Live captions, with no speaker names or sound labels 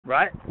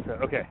right? So,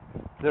 okay,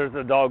 there's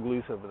a dog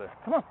loose over there.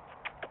 Come on.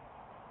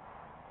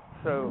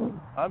 So,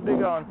 I'm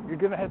big on, you're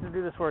going to have to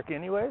do this work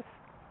anyways,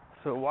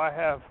 so why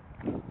have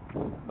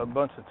a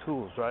bunch of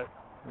tools, right?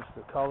 Just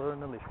the collar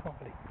and the leash. Come on,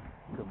 buddy.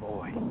 Good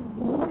boy.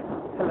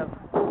 Hello.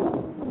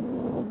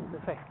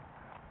 This way.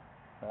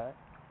 Right?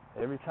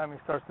 Every time he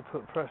starts to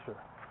put pressure,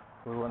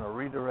 we want to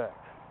redirect.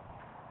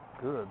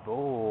 Good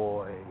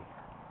boy.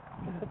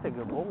 That's a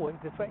good boy.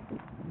 This way.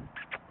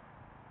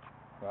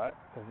 Right?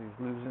 Because he's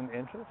losing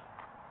interest.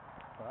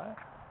 Right?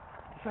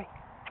 This way.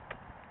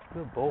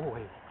 Good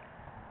boy.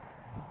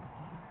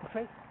 This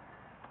way.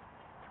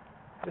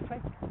 This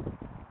way.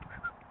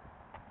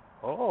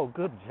 Oh,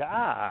 good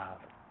job.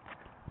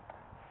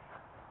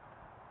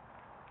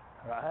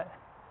 Right?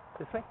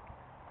 This way.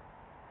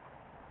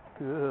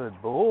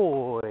 Good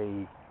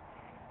boy.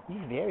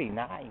 He's very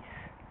nice.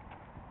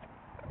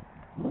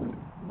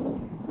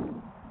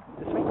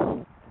 This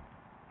way.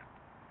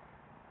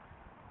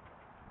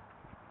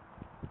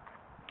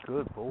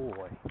 Good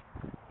boy.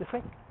 This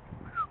way.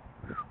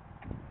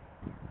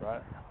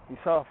 Right? You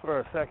saw for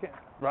a second,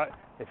 right?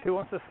 If he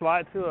wants to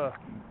slide to a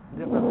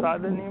different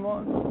side than you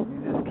want,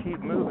 you just keep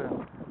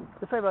moving.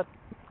 This way, bud.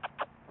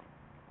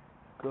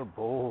 Good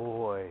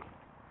boy.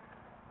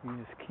 You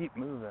just keep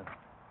moving.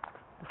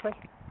 This way.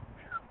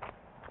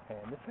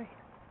 And this way.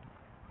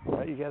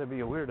 Right, you gotta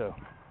be a weirdo.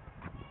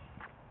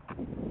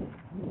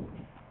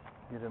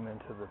 Get him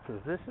into the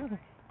position.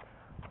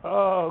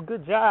 Oh,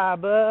 good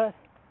job, bud.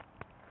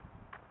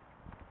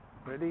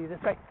 Ready?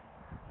 This way.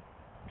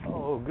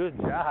 Oh, good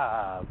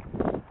job.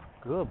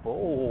 Good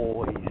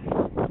boys.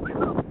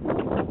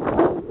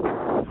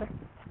 This way.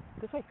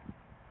 This way.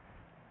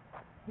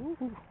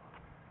 Woo-hoo.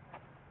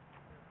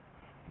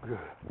 Good.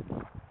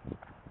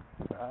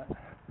 Right.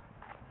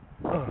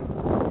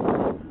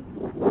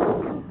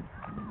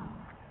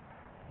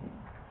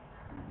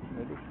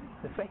 Ready?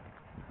 This way.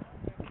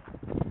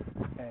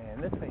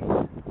 And this way.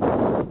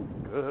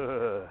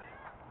 Good.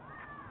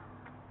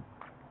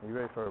 Are you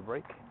ready for a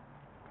break?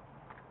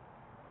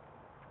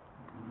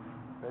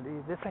 Ready?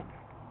 This way.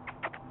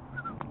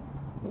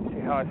 You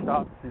see how I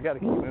stopped? You got to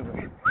keep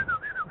moving.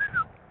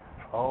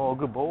 Oh,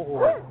 good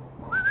boy.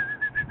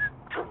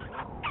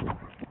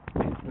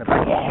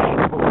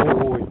 Yeah, good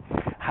boy.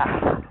 Ha.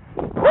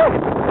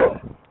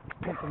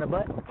 Pinch in the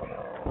butt.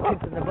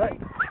 Pinch in the butt.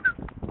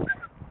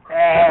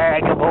 Yeah,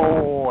 good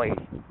boy.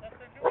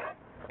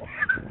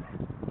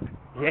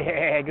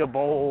 Yeah, good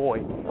boy.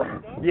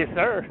 Yes,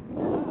 sir.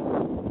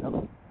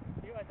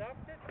 You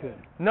adopted? Good.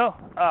 No,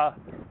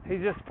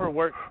 he's just for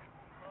work.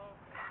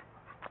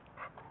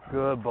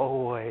 Good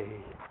boy.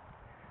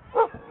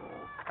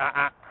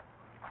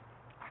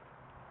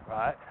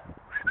 Right.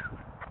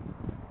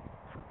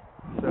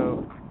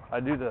 So I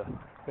do the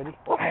ready.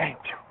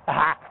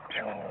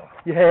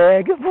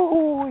 Yeah, good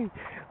boy.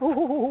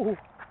 Oh.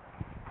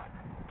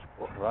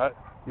 Right.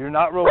 You're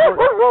not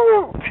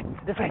rewarding.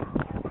 This way.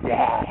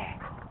 Yeah.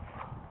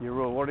 You're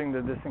rewarding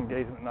the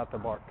disengagement, not the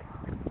bark.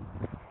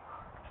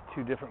 It's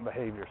two different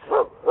behaviors.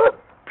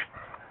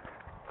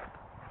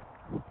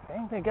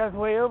 Dang, that guy's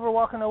way over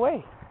walking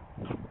away.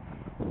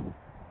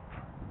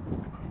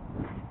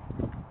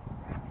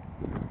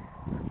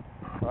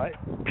 Right?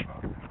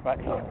 Right.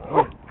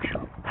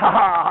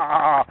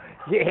 Ha!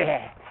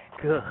 Yeah!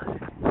 Good.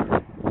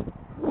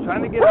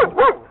 Trying to get him.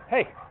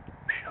 Hey!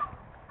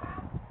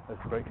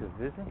 Let's break his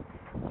vision.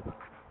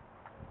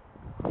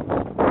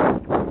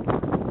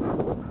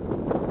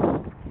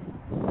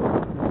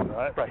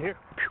 Right here.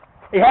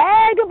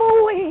 Yeah, good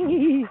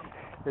boy!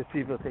 Let's see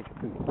if he'll take your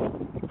food.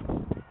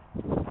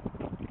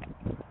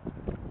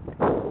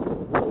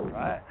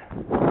 Right.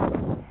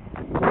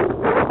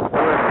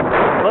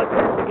 Look,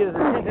 to get his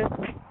attention.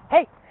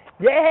 Hey!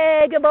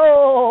 Yeah, good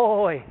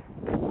boy!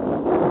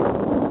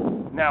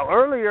 Now,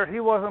 earlier, he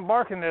wasn't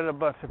barking at a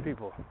bunch of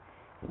people.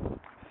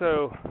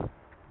 So,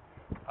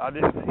 I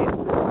didn't see it.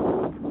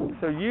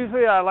 So,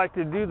 usually I like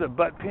to do the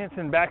butt pinch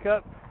and back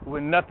up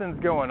when nothing's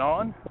going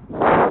on.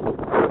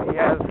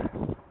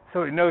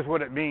 So he knows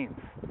what it means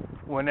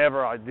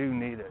whenever I do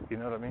need it. You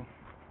know what I mean?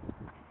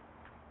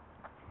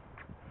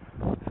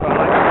 So I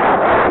like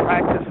to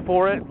practice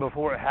for it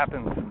before it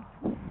happens.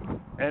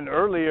 And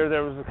earlier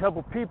there was a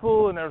couple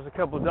people and there was a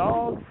couple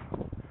dogs,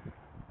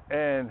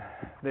 and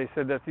they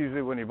said that's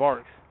usually when he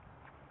barks.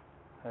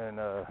 And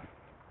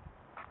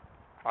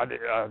I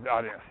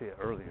didn't see it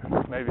earlier.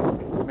 Maybe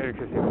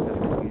because he was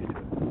just getting used to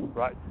it.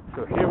 Right.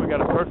 So here we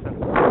got a person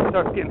who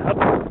starts getting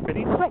huffy, but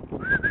he's away.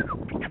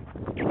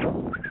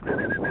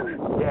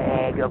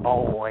 Yeah, good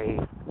boy.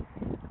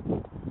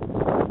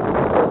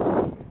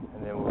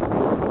 And then we'll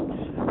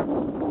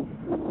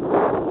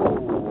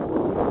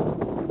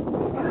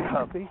get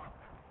huffy.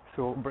 So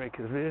we'll break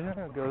his vision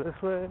and go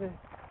this way.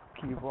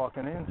 Keep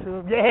walking into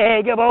him.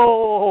 Yeah, good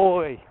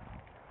boy.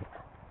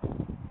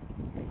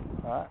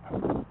 Alright.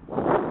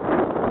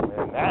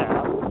 And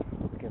now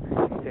we can see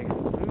if he takes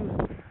some food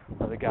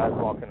while the guy's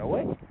walking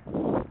away.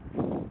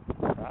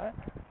 Alright.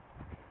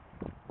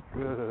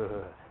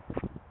 Good.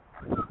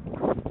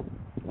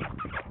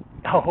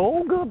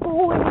 Oh, good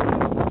boy.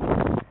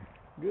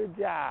 Good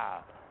Good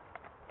job.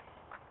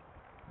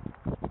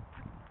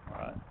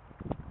 Alright.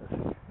 Let's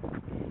see.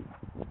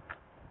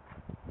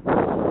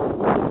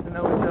 Get to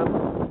know each other.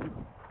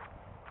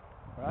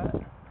 Right?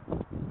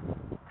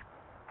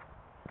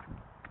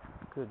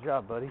 Good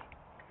job, buddy. You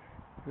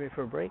ready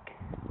for a break?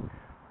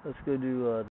 Let's go do